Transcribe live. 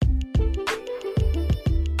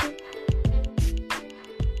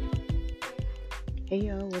Hey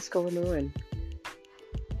yo, what's going on?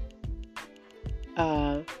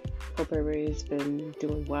 Uh, Hope everybody's been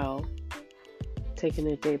doing well, taking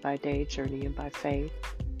it day by day, journeying by faith,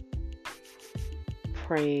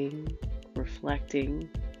 praying, reflecting,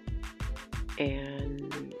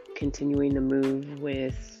 and continuing to move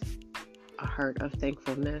with a heart of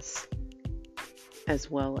thankfulness, as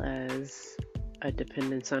well as a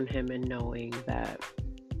dependence on Him and knowing that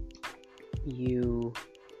you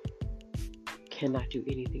cannot do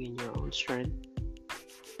anything in your own strength,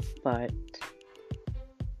 but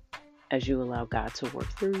as you allow God to work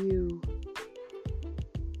through you,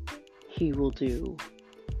 He will do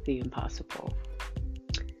the impossible.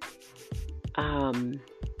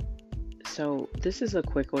 So this is a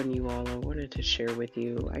quick one, you all. I wanted to share with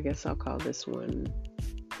you. I guess I'll call this one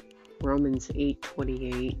Romans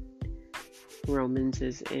 8:28. Romans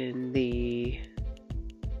is in the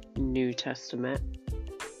New Testament,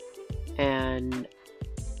 and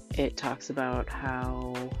it talks about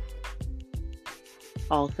how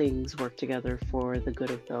all things work together for the good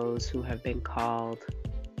of those who have been called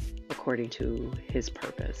according to His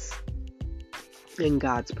purpose and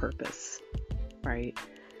God's purpose, right?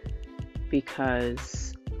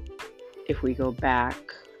 Because if we go back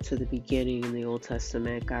to the beginning in the Old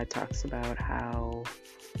Testament, God talks about how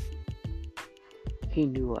He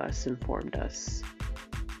knew us and formed us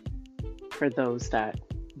for those that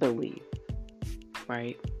believe,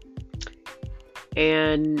 right?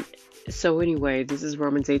 And so anyway, this is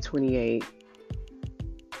Romans 8:28.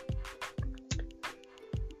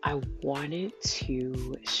 I wanted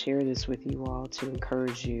to share this with you all to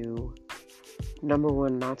encourage you. Number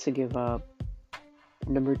one, not to give up.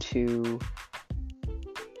 Number two,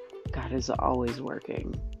 God is always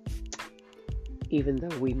working. Even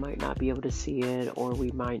though we might not be able to see it or we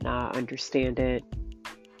might not understand it.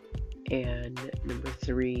 And number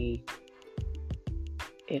three,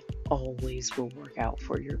 it always will work out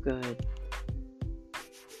for your good.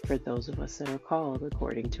 For those of us that are called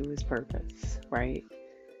according to His purpose, right?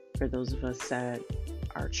 For those of us that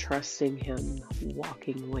are trusting Him,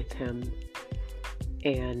 walking with Him,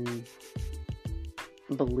 and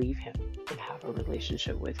believe Him and have a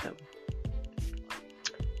relationship with Him.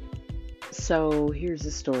 So here's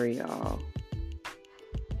the story, y'all.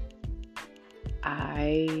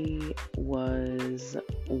 I was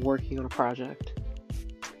working on a project,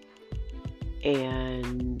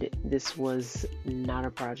 and this was not a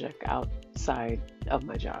project outside of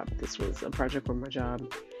my job. This was a project for my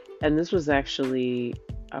job, and this was actually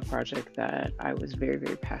a project that I was very,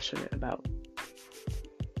 very passionate about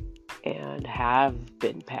and have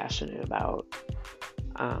been passionate about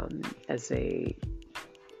as a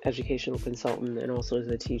educational consultant and also as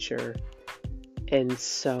a teacher. And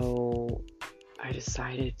so I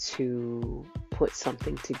decided to put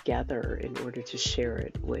something together in order to share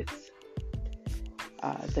it with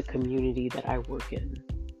the community that I work in.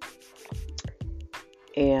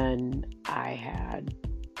 And I had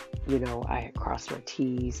crossed my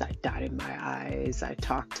T's, I dotted my I's, I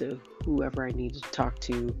talked to whoever I needed to talk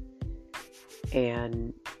to,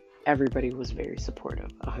 and everybody was very supportive,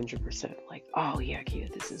 100%. Like, oh yeah, Kia,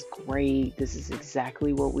 this is great. This is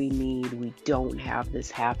exactly what we need. We don't have this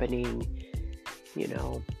happening,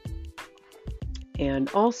 And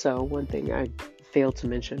also, one thing I failed to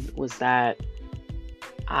mention was that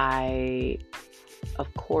I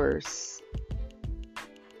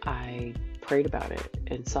prayed about it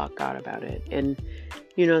and sought God about it. And,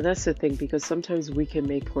 that's the thing, because sometimes we can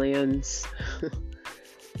make plans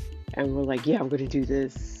and we're like, yeah, I'm going to do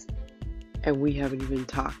this. And we haven't even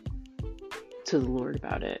talked to the Lord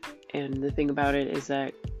about it. And the thing about it is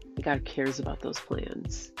that God cares about those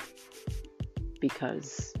plans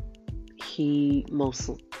because He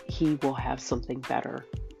will have something better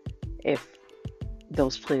if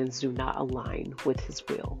those plans do not align with His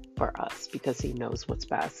will for us, because He knows what's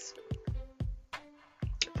best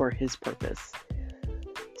for His purpose.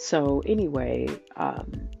 So anyway,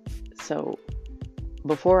 so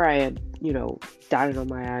before I had, dotted on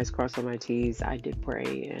my I's, crossed on my T's, I did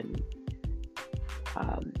pray, and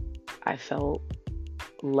I felt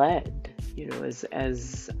led,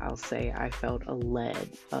 as I'll say, I felt a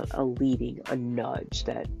leading, a nudge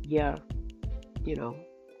that, yeah,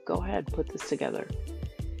 go ahead, put this together.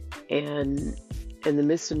 And in the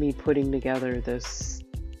midst of me putting together this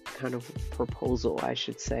kind of proposal, I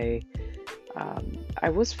should say, I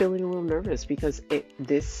was feeling a little nervous because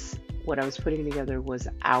what I was putting together was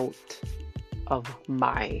out of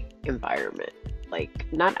my environment.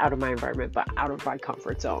 Like, not out of my environment, but out of my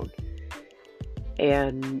comfort zone.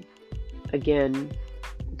 And again,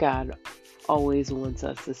 God always wants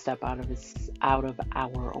us to step out of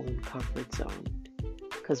our own comfort zone.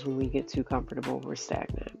 Because when we get too comfortable, we're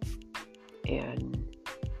stagnant. And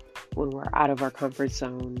when we're out of our comfort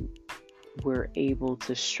zone, we're able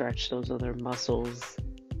to stretch those other muscles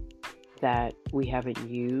that we haven't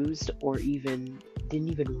used or even didn't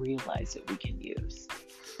even realize that we can use.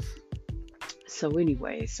 So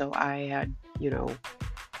anyway, so I had, the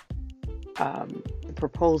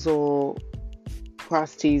proposal,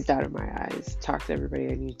 cross T's, dotted my I's, talked to everybody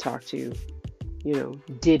I need to talk to,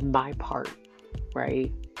 did my part, right?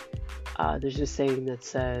 There's a saying that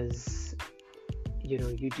says, you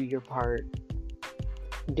do your part,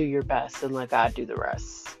 do your best, and let God do the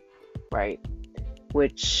rest, right?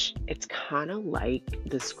 Which it's kind of like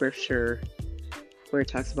the scripture where it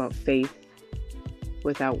talks about faith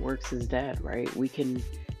without works is dead, right? We can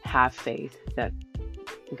have faith that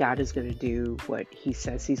God is going to do what he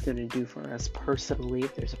says he's going to do for us personally,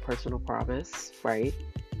 if there's a personal promise, right?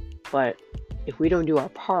 But if we don't do our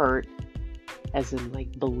part, as in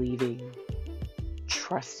like believing,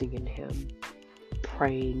 trusting in him,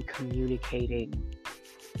 praying, communicating,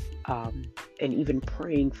 and even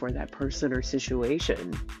praying for that person or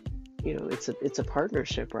situation, it's a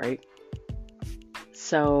partnership, right?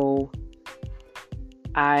 So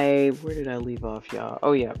where did I leave off, y'all?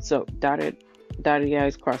 Oh yeah, so dotted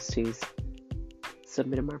I's, crossed T's,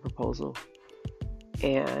 submitted my proposal,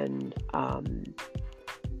 and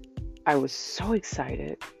I was so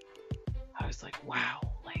excited. I was like, wow,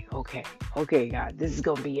 like, okay, God, this is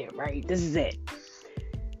gonna be it, right? This is it.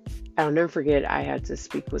 I'll never forget, I had to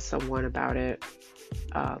speak with someone about it.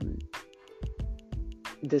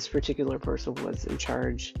 This particular person was in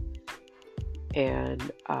charge,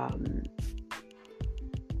 and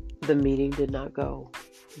the meeting did not go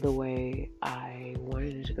the way I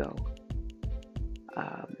wanted it to go.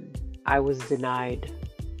 I was denied.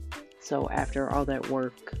 So after all that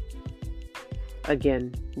work,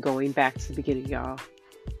 again, going back to the beginning, y'all,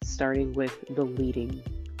 starting with the leading,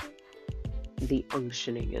 the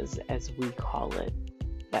unctioning, as we call it,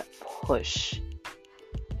 that push.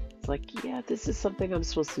 It's like, yeah, this is something I'm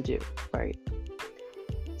supposed to do, right?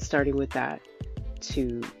 Starting with that,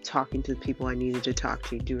 to talking to the people I needed to talk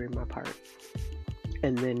to, doing my part,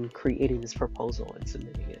 and then creating this proposal and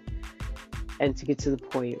submitting it. And to get to the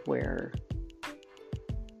point where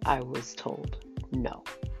I was told no.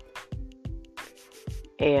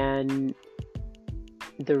 And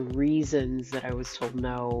the reasons that I was told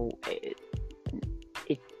no, it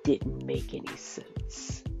didn't make any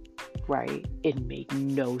sense, right? It made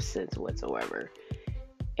no sense whatsoever.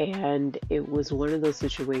 And it was one of those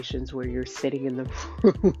situations where you're sitting in the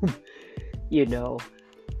room,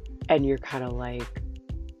 and you're kind of like,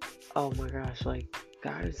 oh my gosh, like,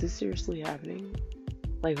 God, is this seriously happening?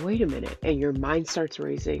 Like, wait a minute. And your mind starts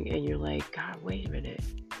racing and you're like, God, wait a minute.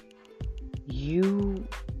 You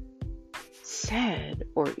said,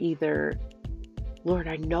 or either, Lord,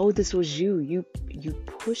 I know this was you. You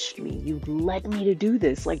pushed me. You led me to do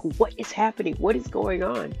this. Like, what is happening? What is going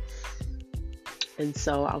on? And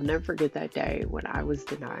so I'll never forget that day when I was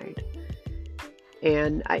denied.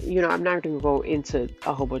 And I'm not going to go into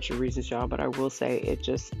a whole bunch of reasons, y'all, but I will say it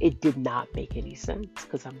did not make any sense,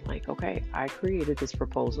 because I'm like, okay, I created this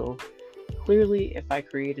proposal. Clearly, if I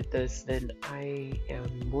created this, then I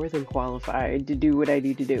am more than qualified to do what I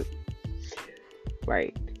need to do.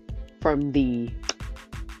 Right. From the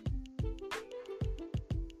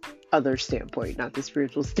other standpoint, not the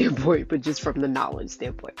spiritual standpoint, but just from the knowledge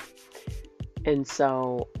standpoint. And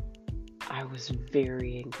so I was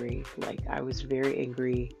very angry. Like, I was very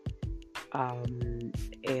angry.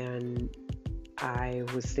 And I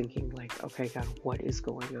was thinking, like, okay, God, what is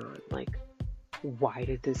going on? Like, why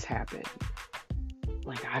did this happen?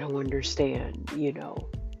 Like, I don't understand,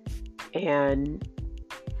 And,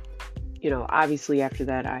 obviously after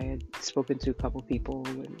that, I had spoken to a couple people,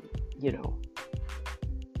 and,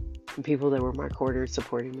 the people that were my quarters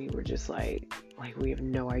supporting me were just like, we have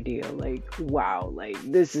no idea. Like, wow, like,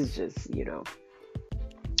 this is just,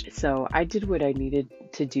 So I did what I needed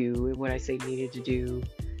to do. And when I say needed to do,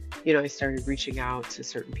 I started reaching out to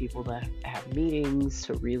certain people that have meetings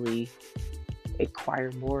to really inquire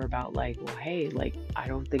more about, like, well, hey, like, I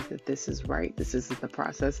don't think that this is right. This isn't the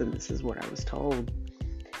process, and this is what I was told.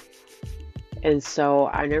 And so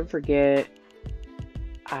I never forget,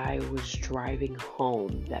 I was driving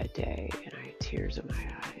home that day and I had tears in my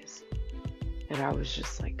eyes. And I was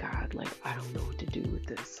just like, God, like, I don't know what to do with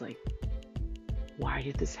this. Like, why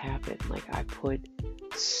did this happen? Like, I put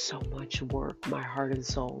so much work, my heart and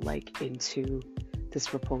soul, like, into this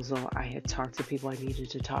proposal. I had talked to people I needed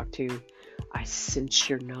to talk to. I sensed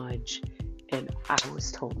your nudge, and I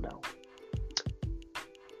was told no.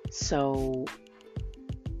 So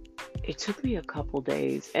it took me a couple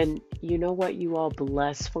days. And you know what, you all,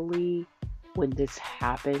 blissfully, when this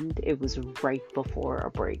happened, it was right before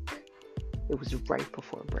a break. It was right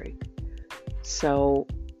before a break. So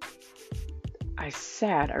I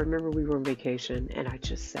remember we were on vacation, and I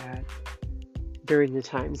just sat during the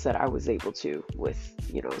times that I was able to, with,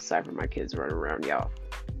 aside from my kids running around, y'all.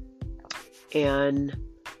 And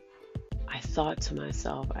I thought to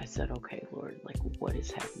myself, I said, okay, Lord, like, what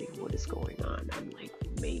is happening? What is going on? I'm like,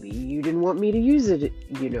 maybe you didn't want me to use it,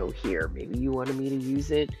 here. Maybe you wanted me to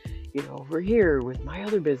use it, over here with my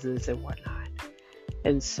other business and whatnot.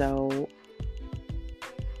 And so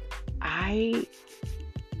I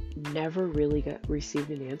never really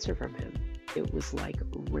received an answer from him. It was like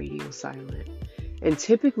radio silent. And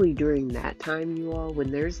typically during that time, you all,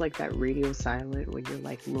 when there's like that radio silent, when you're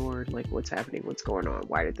like, Lord, like, what's happening? What's going on?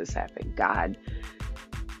 Why did this happen? God,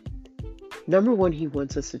 number one, he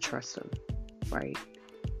wants us to trust him, right?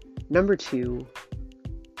 Number two,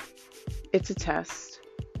 it's a test,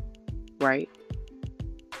 right?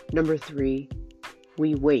 Number three,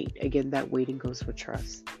 we wait. Again, that waiting goes with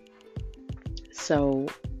trust. So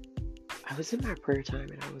I was in my prayer time,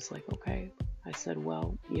 and I was like, okay. I said,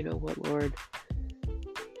 well, you know what, Lord?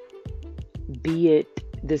 Be it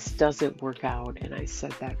this doesn't work out. And I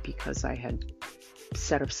said that because I had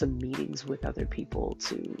set up some meetings with other people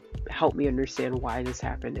to help me understand why this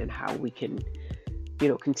happened and how we can,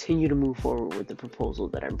 continue to move forward with the proposal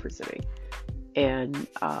that I'm presenting. And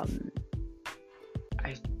I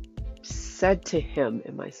said to him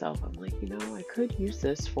and myself, I'm like, I could use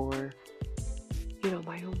this for,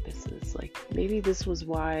 my own business. Like, maybe this was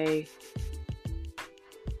why.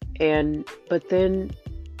 But then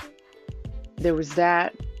there was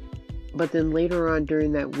that. But then later on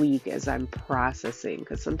during that week, as I'm processing,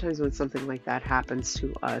 because sometimes when something like that happens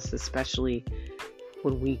to us, especially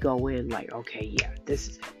when we go in like, okay, yeah, this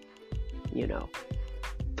is it,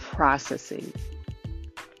 processing.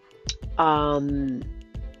 I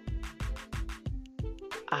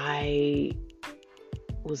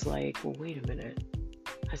was like, well, wait a minute.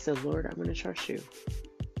 I said, Lord, I'm going to trust you.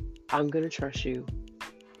 I'm going to trust you.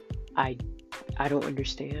 I don't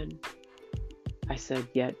understand. I said,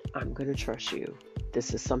 yet I'm going to trust you.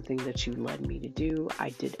 This is something that you led me to do. I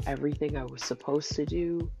did everything I was supposed to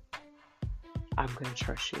do. I'm going to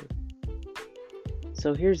trust you.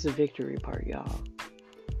 So here's the victory part, y'all.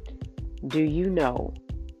 Do you know,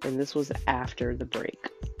 and this was after the break,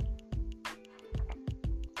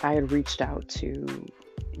 I had reached out to,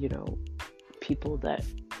 people that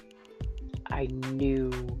I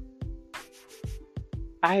knew.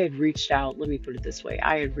 I had reached out, let me put it this way.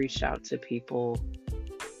 I had reached out to people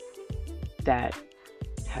that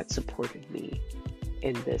had supported me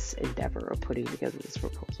in this endeavor of putting together this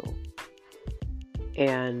proposal.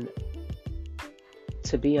 And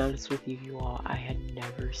to be honest with you all, I had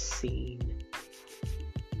never seen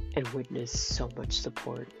and witnessed so much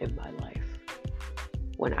support in my life.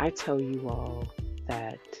 When I tell you all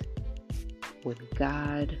that when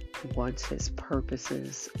God wants his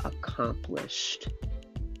purposes accomplished,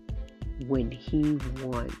 when he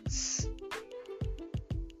wants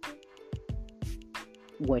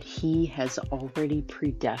what he has already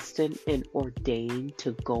predestined and ordained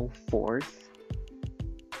to go forth,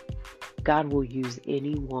 God will use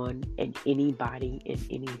anyone and anybody and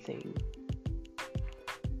anything.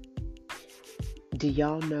 Do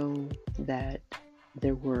y'all know that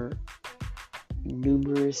there were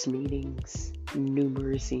numerous meetings,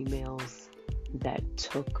 numerous emails that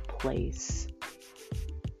took place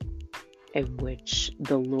in which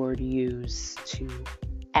the Lord used to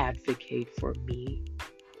advocate for me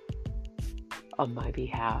on my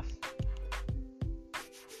behalf?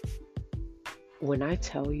 When I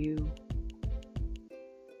tell you,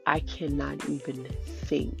 I cannot even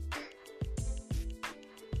think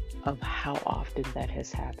of how often that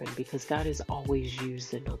has happened, because God has always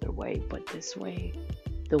used another way, but this way,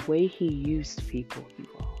 the way he used people, you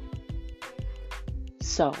all.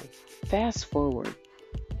 So, fast forward,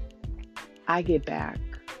 I get back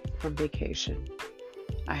from vacation.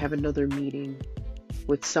 I have another meeting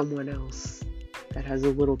with someone else that has a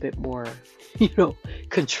little bit more,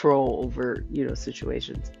 control over,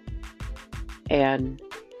 situations. And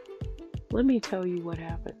let me tell you what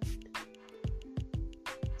happened.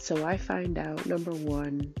 So I find out, number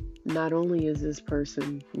one, not only is this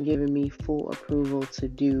person giving me full approval to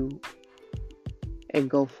do and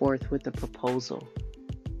go forth with the proposal,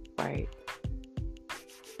 right?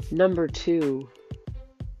 Number two,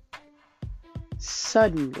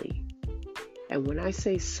 suddenly, and when I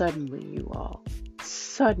say suddenly, you all,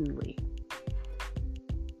 suddenly,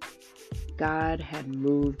 God had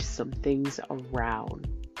moved some things around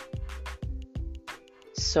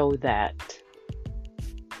so that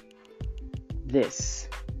this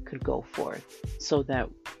could go forth, so that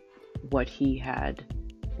what he had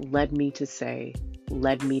led me to say,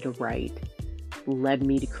 led me to write, led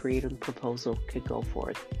me to create a proposal could go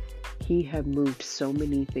forth. He had moved so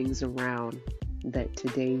many things around that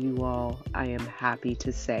today, you all, I am happy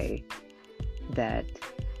to say that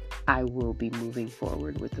I will be moving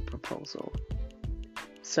forward with the proposal.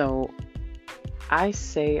 So I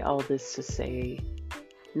say all this to say,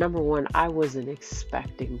 number one, I wasn't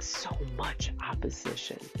expecting so much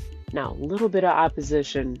opposition. Now, a little bit of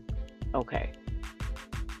opposition, okay.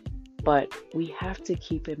 But we have to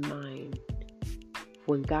keep in mind,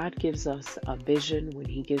 when God gives us a vision, when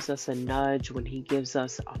he gives us a nudge, when he gives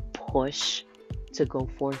us a push to go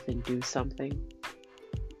forth and do something,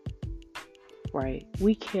 right?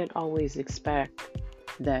 We can't always expect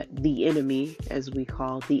that the enemy, as we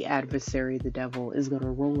call the adversary, the devil, is going to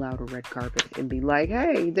roll out a red carpet and be like,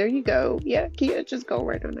 hey, there you go. Yeah, Kia, just go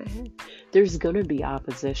right on ahead. There's going to be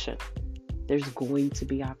opposition. There's going to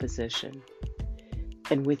be opposition.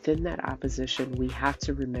 And within that opposition, we have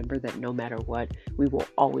to remember that no matter what, we will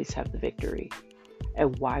always have the victory.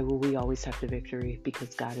 And why will we always have the victory?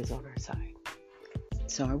 Because God is on our side.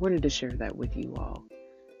 So I wanted to share that with you all.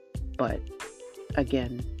 But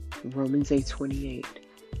again, Romans 8:28,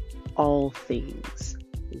 all things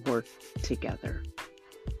work together.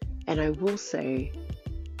 And I will say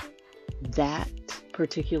that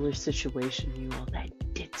particular situation, you all,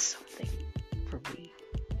 that did something for me.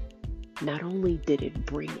 Not only did it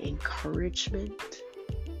bring encouragement,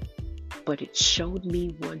 but it showed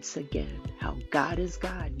me once again how God is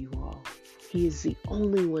God, you all. He is the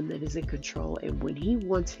only one that is in control. And when he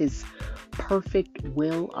wants his perfect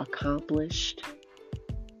will accomplished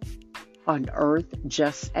on earth,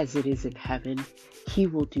 just as it is in heaven, he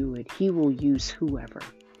will do it. He will use whoever.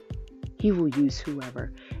 He will use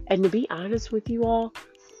whoever. And to be honest with you all,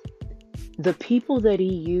 the people that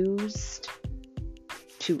he used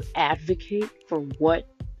to advocate for what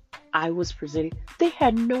I was presenting, they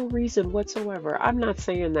had no reason whatsoever. I'm not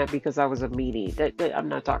saying that because I was a meanie. I'm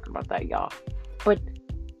not talking about that, y'all. But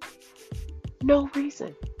no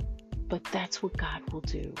reason. But that's what God will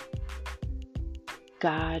do.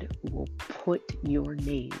 God will put your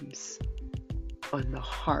names on the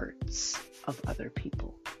hearts of other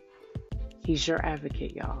people. He's your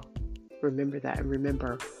advocate, y'all. Remember that. And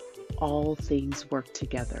remember, all things work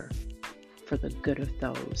together for the good of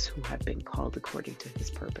those who have been called according to his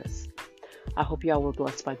purpose. I hope y'all were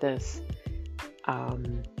blessed by this.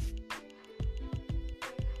 And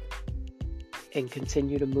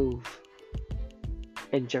continue to move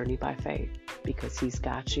and journey by faith, because he's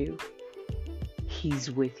got you.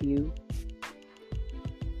 He's with you.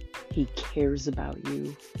 He cares about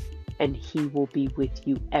you. And he will be with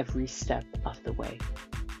you every step of the way.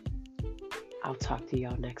 I'll talk to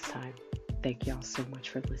y'all next time. Thank y'all so much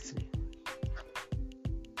for listening.